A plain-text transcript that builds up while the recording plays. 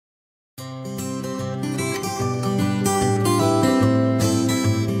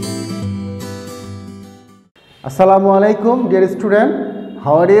Assalamu alaikum, dear student.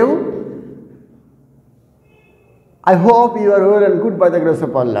 How are you? I hope you are well and good by the grace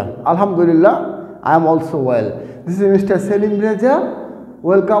of Allah. Alhamdulillah, I am also well. This is Mr. Selim Raja.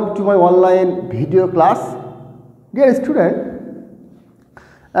 Welcome to my online video class. Dear student,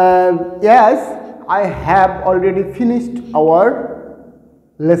 yes, I have already finished our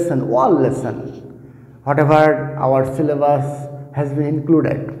lesson, one lesson, whatever our syllabus has been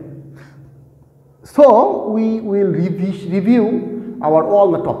included. So we will review our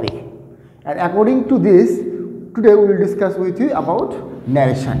all the topic, and according to this, today we will discuss with you about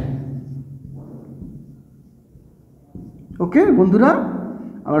narration. Okay, বন্ধুরা,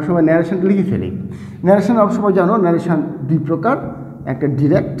 আমরা সবাই ন্যারেশনটা লিখে ফেলি। Narration আপনারা সবাই জানো, narration দুই প্রকার, একটা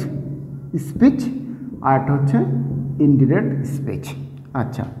ডিরেক্ট স্পিচ আর একটা হচ্ছে ইনডিরেক্ট স্পিচ।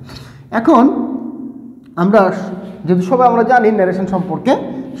 আচ্ছা, এখন আমরা যেহেতু সবাই আমরা জানি ন্যারেশন সম্পর্কে,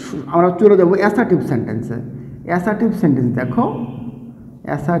 আমরা চলে যাব অ্যাসার্টিভ সেন্টেন্সে। অ্যাসার্টিভ সেন্টেন্স দেখো,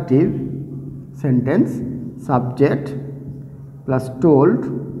 assertive sentence subject plus told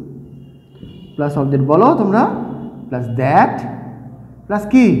plus object বলো তোমরা, প্লাস দ্যাট প্লাস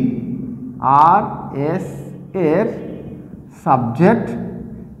কি আর এস এর subject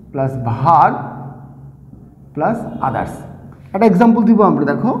plus verb plus others. একটা এক্সাম্পল দিব আমরা,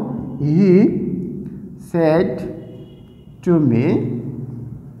 দেখো, he said to me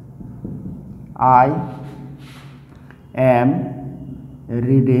I am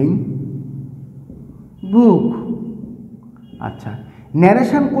reading book. আচ্ছা,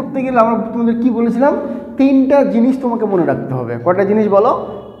 ন্যারেশন করতে গেলে আমরা তোমাদের কি বলেছিলাম, তিনটা জিনিস তোমাকে মনে রাখতে হবে। কয়টা জিনিস বলো?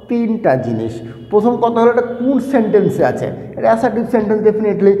 তিনটা জিনিস। প্রথম কথা হলো এটা কোন সেন্টেন্সে আছে, এটা অ্যাসার্টিভ সেন্টেন্স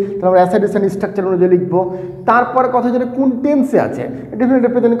ডেফিনেটলি, তাহলে আমরা অ্যাসার্টিভ সেন্টেন্স স্ট্রাকচার অনুযায়ী লিখবো। তারপরে কথা হচ্ছে কোন টেন্সে আছে, ডেফিনেটলি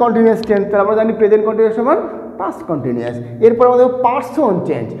প্রেজেন্ট কন্টিনিউয়াস টেন্স, তাহলে আমরা জানি প্রেজেন্ট কন্টিনিউয়াস সমান পাস্ট কন্টিনিউয়াস। এরপর আমাদের পার্সন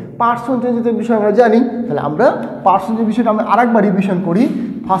চেঞ্জ, পার্সন চেঞ্জের বিষয় আমরা জানি, তাহলে আমরা পার্সন চেঞ্জের বিষয়টা আমরা আরেকবার রিভিশন করি।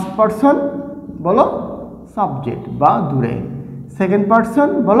 ফার্স্ট পার্সন বলো সাবজেক্ট বা দূরে, সেকেন্ড পার্সন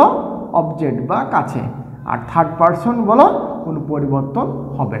বলো অবজেক্ট বা কাছে, আর থার্ড পার্সন বলো কোনো পরিবর্তন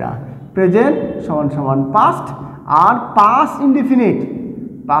হবে না। প্রেজেন্ট সমান সমান পাস্ট, আর পাস্ট ইনডিফিনিট,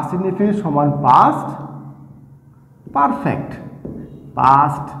 পাস্ট ইনডিফিনিট সমান পাস্ট পারফেক্ট,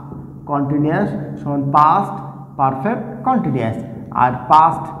 পাস্ট কন্টিনিউয়াস সমান পাস্ট পারফেক্ট কন্টিনিউয়াস, আর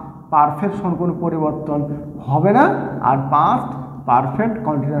পাস্ট পারফেক্ট সমান কোনো পরিবর্তন হবে না, আর পাস্ট পারফেক্ট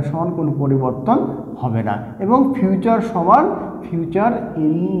কন্টিনিউয়াস সমান কোনো পরিবর্তন হবে না, এবং ফিউচার সমান ফিউচার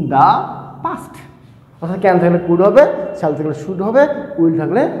ইন দ্য পাস্ট। অর্থাৎ ক্যান থাকলে কুড হবে, শ্যাল থাকলে শুড হবে, উইল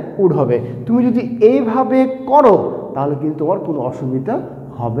থাকলে উড হবে। তুমি যদি এইভাবে করো তাহলে কিন্তু তোমার কোনো অসুবিধা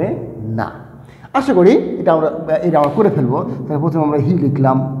হবে না। আশা করি এটা আমরা করে ফেলবো। তাহলে প্রথমে আমরা হি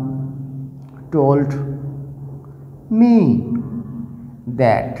লিখলাম, told me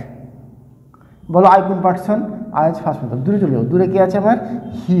that, বলো আই কোন পার্সন, আজ ফার্স্ট পার্সন, দূরে চলে যাও, দূরে কি আছে আমার,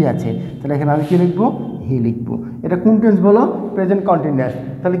 হি আছে, তাহলে এখানে আমি কি লিখবো, হি লিখবো। এটা কোন টেন্স বলো, প্রেজেন্ট কন্টিনিউয়াস,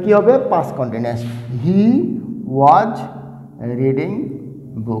 তাহলে কি হবে, past continuous, he was reading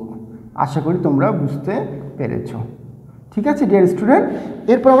book. আশা করি তোমরা বুঝতে পেরেছো। ঠিক আছে ডিয়ার স্টুডেন্ট,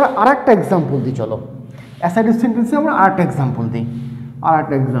 এরপর আমরা আরেকটা এক্সাম্পল দিই। চলো, অ্যাসার্টিভ সেন্টেন্সে আমরা আরেকটা এক্সাম্পল দিই। আর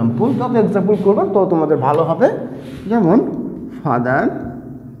একটা এক্সাম্পল, যত এক্সাম্পল করবেন তত তোমাদের ভালো হবে। যেমন father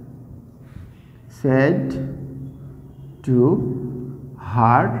said to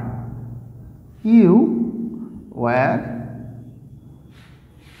her you were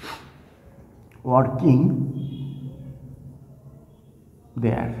working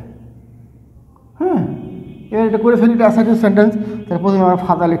দেয়ার। হ্যাঁ, এবার এটা করে ফেলি, এটা অ্যাসার্টিভ সেন্টেন্স। তার প্রথমে আমরা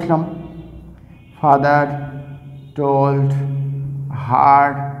ফাদার লিখলাম, ফাদার টোল্ড হার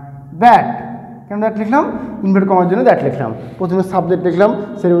দ্যাট। কেন দ্যাট লিখলাম, ইনভার্ট কমার জন্য দ্যাট লিখলাম। প্রথমে সাবজেক্ট লিখলাম,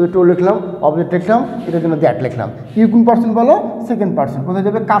 সেটার মধ্যে টোল লিখলাম, অবজেক্ট লিখলাম, এটার জন্য দ্যাট লিখলাম। ইউ কোন পার্সন বলো, সেকেন্ড পার্সন, কোথায়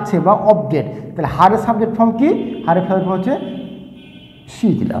যাবে, কাছে বা অবজেক্ট। তাহলে হারের সাবজেক্ট ফর্ম কি, হারের সাবজেক্ট ফর্ম হচ্ছে সি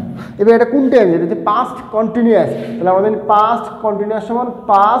দিলাম। এবার এটা কোন টেন্স, এটা হচ্ছে পাস্ট কন্টিনিউয়াস, তাহলে আমাদের পাস্ট কন্টিনিউয়াস সমান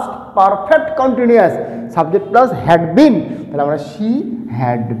past perfect continuous, subject plus had been, তাহলে আমরা সি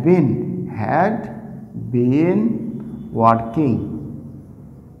হ্যাড বিন ওয়ার্কিং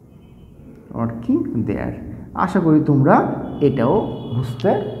দেয়ার। আশা করি তোমরা এটাও বুঝতে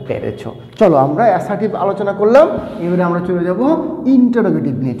পেরেছ। চলো, আমরা অ্যাসার্টিভ আলোচনা করলাম, এবারে আমরা চলে যাব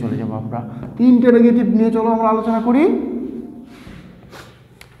ইন্টারোগেটিভ নিয়ে চলে যাব। আমরা ইন্টারোগেটিভ নিয়ে চলো আমরা আলোচনা করি।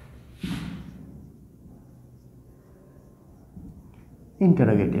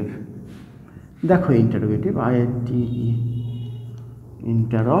 ইন্টারোগেটিভ দেখো, ইন্টারোগেটিভ INTE,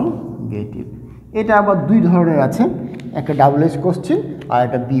 ইন্টারোগেটিভ এটা আবার দুই ধরনের আছে, একটা WH কোশ্চেন আর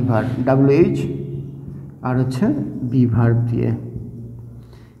একটা বি ভার্ব, WH আর হচ্ছে বি ভার্ব দিয়ে।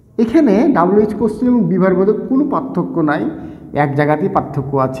 এখানে WH কোশ্চেন এবং বিভার মধ্যে কোনো পার্থক্য নাই, এক জায়গাতেই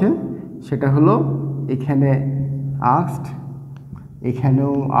পার্থক্য আছে, সেটা হলো এখানে আস্কড,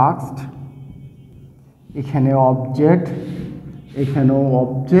 এখানেও আস্কড, এখানে অবজেক্ট, এখানেও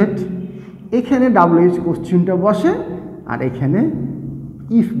অবজেক্ট, এখানে WH কোশ্চেনটা বসে আর এখানে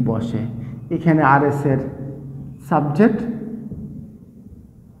ইফ বসে, এখানে RS এর সাবজেক্ট,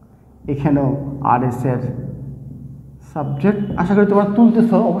 এখানেও RS এর সাবজেক্ট। আশা করি তোমরা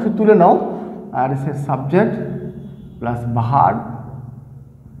তুলতেছ, অবশ্যই তুলে নাও। RS এর subject plus verb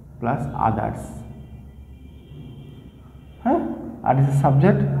plus others, হ্যাঁ, RS এর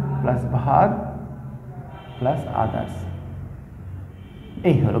subject plus verb plus others,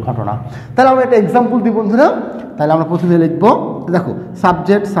 এই হলো ঘটনা। তাহলে আমরা একটা এক্সাম্পল দিই বন্ধুরা। তাহলে আমরা প্রথমে লিখবো, দেখো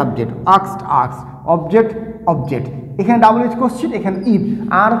subject subject, asked asked, object object, এখানে WH কোশ্চেন, এখানে ইফ,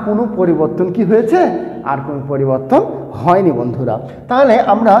 আর কোনো পরিবর্তন কি হয়েছে? আর কোনো পরিবর্তন হয়নি বন্ধুরা। তাহলে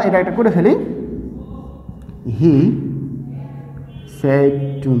আমরা এটা একটা করে ফেলি। He said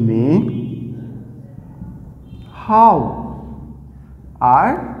to me how are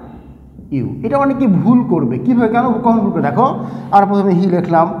you. এটা অনেকে ভুল করবে, কীভাবে, কেন, কখন ভুল করবে? দেখো, আমরা প্রথমে হি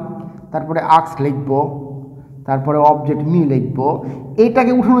লিখলাম, তারপরে আস্ক লিখবো, তারপরে অবজেক্ট মি লিখবো।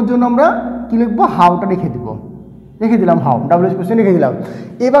 এইটাকে উঠানোর জন্য আমরা কি লিখবো? হাউটা রেখে দিব, রেখে দিলাম হাউ, WH কোশ্চেন রেখে দিলাম।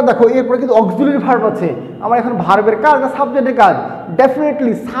 এবার দেখো এরপরে কিন্তু অক্সিলারি ভার্ব আছে, আমার এখন ভার্বের কাজ না সাবজেক্টের কাজ?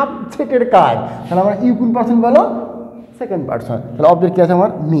 ডেফিনেটলি সাবজেক্টের কাজ। তাহলে আমরা ইউ কোন পার্সন বলো? Second person. তাহলে অবজেক্ট কি আছে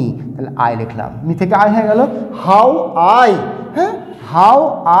আমার? মি, তাহলে আই লিখলাম, মি থেকে আই হয়ে গেল হাউ আই, হ্যাঁ, হাউ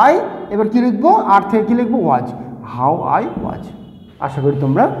আই। এবার কি লিখবো? আর থেকে কি লিখবো? ওয়াজ, হাউ আই ওয়াজ। আশা করি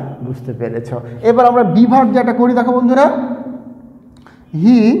তোমরা বুঝতে পেরেছ। এবার আমরা বি ভার্ব যেটা করি, দেখো বন্ধুরা,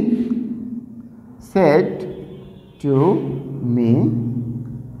 he said to me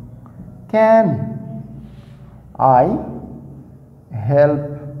can I help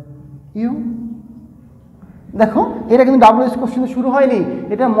you. দেখো এটা কিন্তু WH কোশ্চেন শুরু হয়নি,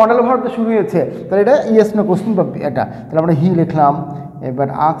 এটা মডেল ভার্বটা শুরু হয়েছে। তাহলে এটা ইয়েস নো কোশ্চেন বা এটা। তাহলে আমরা হি লিখলাম, এবার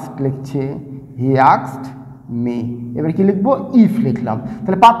আস্কড লিখছি, হি আস্কড মি। এবার কি লিখবো? ইফ লিখলাম।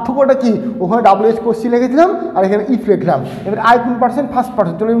 তাহলে পার্থক্যটা কি? ওখানে WH কোশ্চেন লিখেছিলাম আর এখানে ইফ লিখলাম। এবার আই কোন পার্সন? First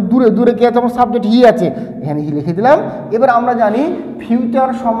person. তাহলে দূরে দূরে কি আছে? আমার সাবজেক্ট হি আছে, এখানে হি লিখে দিলাম। এবার আমরা জানি ফিউচার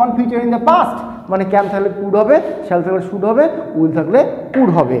সমান ফিউচার ইন দ্য পাস্ট, মানে ক্যান থাকলে কুড হবে, শ্যাল থাকলে শুড হবে, উইল থাকলে কুড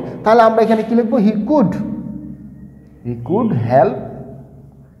হবে। তাহলে আমরা এখানে কি লিখবো? He could, he could help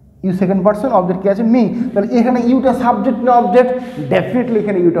you, second person, object কি আছে? মি। তাহলে এখানে ইউটা সাবজেক্ট না অবজেক্ট? ডেফিনেটলি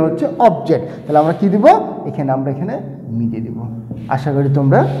এখানে ইউটা হচ্ছে অবজেক্ট। তাহলে আমরা কি দিব? এখানে আমরা এখানে মি দিয়ে দিব। আশা করি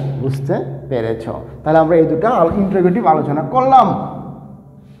তোমরা বুঝতে পেরেছ। তাহলে আমরা এই দুটো ইন্টারোগেটিভ আলোচনা করলাম।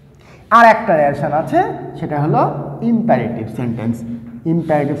 আর একটা রিলেশন আছে, সেটা হলো ইম্পারেটিভ সেন্টেন্স।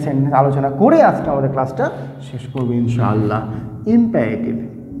 ইম্পারেটিভ সেন্টেন্স আলোচনা করে আজকে আমাদের ক্লাসটা শেষ করবো ইনশাআল্লাহ। ইম্পারেটিভ,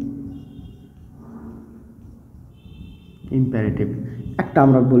 ইম্পারেটিভ একটা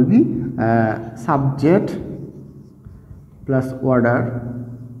আমরা বলবি সাবজেক্ট প্লাস অর্ডার,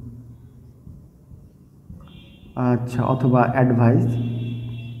 আচ্ছা, অথবা অ্যাডভাইস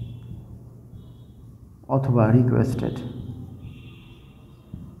অথবা requested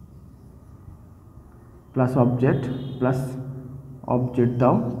plus object plus object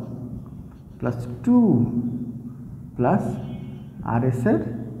দাও প্লাস টু প্লাস RS এর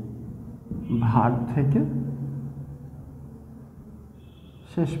ভার্ব থেকে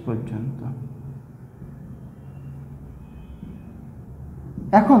শেষ পর্যন্ত।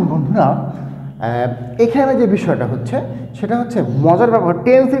 এখন বন্ধুরা এখানে যে বিষয়টা হচ্ছে সেটা হচ্ছে মজার ব্যাপার,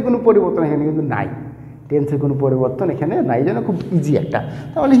 টেন্সের কোনো পরিবর্তন এখানে কিন্তু নাই, টেন্সের কোনো পরিবর্তন এখানে নাই, যেন খুব ইজি একটা।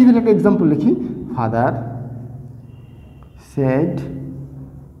 তাহলে লিখি, একটা এক্সাম্পল লিখি, father said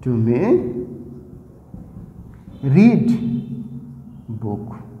to me read বুক।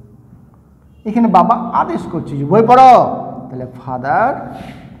 এখানে বাবা আদেশ করছে যে বই পড়ো, তাহলে father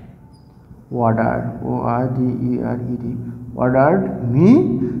ordered, ORDERED, ordered me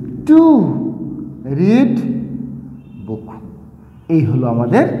to read book। এই হলো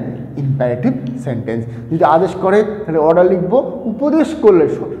আমাদের ইম্পারেটিভ সেন্টেন্স। যদি আদেশ করে তাহলে অর্ডার লিখবো, উপদেশ করলে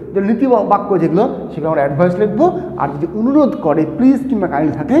যে নীতি বাক্য যেগুলো সেগুলো আমরা অ্যাডভাইস লিখবো, আর যদি অনুরোধ করে প্লিজ কিংবা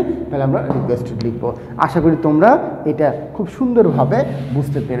কাইন্ডলি থাকে তাহলে আমরা রিকোয়েস্টেড লিখবো। আশা করি তোমরা এটা খুব সুন্দরভাবে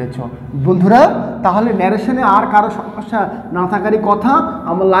বুঝতে পেরেছ বন্ধুরা। তাহলে ন্যারেশনে আর কারো সমস্যা না থাকারই কথা,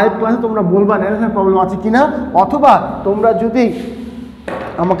 আমার লাইভ ক্লাসে তোমরা বলবা ন্যারেশনের প্রবলেম আছে কিনা, অথবা তোমরা যদি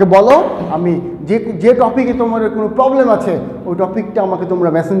আমাকে বলো আমি যে টপিকে তোমার কোনো প্রবলেম আছে ওই টপিকটা আমাকে তোমরা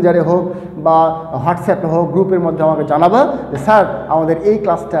মেসেঞ্জারে হোক বা হোয়াটসঅ্যাপে হোক গ্রুপের মধ্যে আমাকে জানাবা যে স্যার আমাদের এই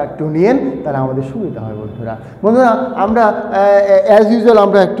ক্লাসটা একটু নিয়েন, তাহলে আমাদের সুবিধা হয় বন্ধুরা। আমরা অ্যাজ ইউজুয়াল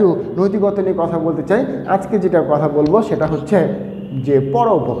আমরা একটু নৈতিকতা নিয়ে কথা বলতে চাই। আজকে যেটা কথা বলবো সেটা হচ্ছে যে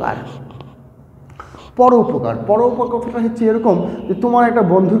পরোপকার। পরোপকার কথাটা হচ্ছে এরকম যে তোমার একটা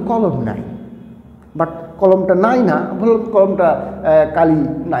বন্ধুর কলম নাই, বাট কলমটা নাই না বলো, কলমটা কালি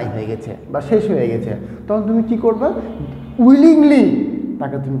নাই হয়ে গেছে বা শেষ হয়ে গেছে, তখন তুমি কি করবে? উইলিংলি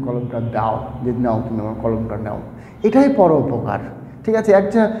তাকে তুমি কলমটা দাও, যে নাও তুমি আমার কলমটা নাও। এটাই পরোপকার। ঠিক আছে,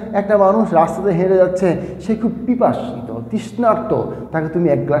 একটা মানুষ রাস্তাতে হেঁটে যাচ্ছে, সে খুব পিপাসিত তৃষ্ণার্ত, তাকে তুমি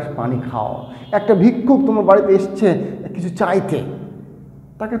এক গ্লাস পানি খাও। একটা ভিক্ষুক তোমার বাড়িতে এসছে কিছু চাইতে,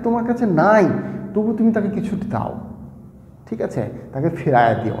 তাকে তোমার কাছে নাই, তবু তুমি তাকে কিছু দাও। ঠিক আছে, তাকে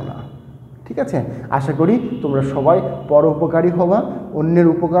ফেরায় দিও না। ঠিক আছে, আশা করি তোমরা সবাই পরোপকারী হবা, অন্যের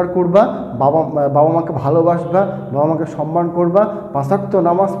উপকার করবা, বাবা মাকে ভালোবাসবা, বাবা মাকে সম্মান করবা, 5 ওয়াক্ত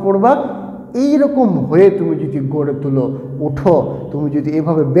নামাজ পড়বা। এইরকম হয়ে তুমি যদি গড়ে তুলো, ওঠো, তুমি যদি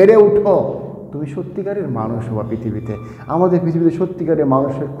এভাবে বেড়ে উঠো, তুমি সত্যিকারের মানুষ হবা পৃথিবীতে। আমাদের পৃথিবীতে সত্যিকারের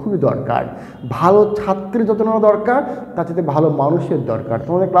মানুষের খুবই দরকার। ভালো ছাত্রের যত না দরকার, তার সাথে ভালো মানুষের দরকার।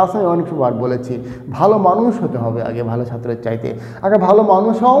 তোমাদের ক্লাসে আমি অনেক বার বলেছি, ভালো মানুষ হতে হবে আগে ভালো ছাত্রের চাইতে। আগে ভালো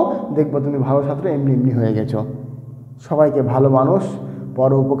মানুষ হও, দেখবো তুমি ভালো ছাত্র এমনি এমনি হয়ে গেছো। সবাইকে ভালো মানুষ,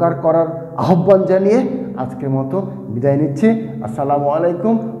 পরোপকার করার আহ্বান জানিয়ে আজকের মতো বিদায় নিচ্ছি। আসসালামু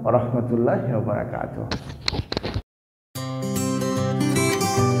আলাইকুম ওয়া রাহমাতুল্লাহি ওয়া বারাকাতুহু।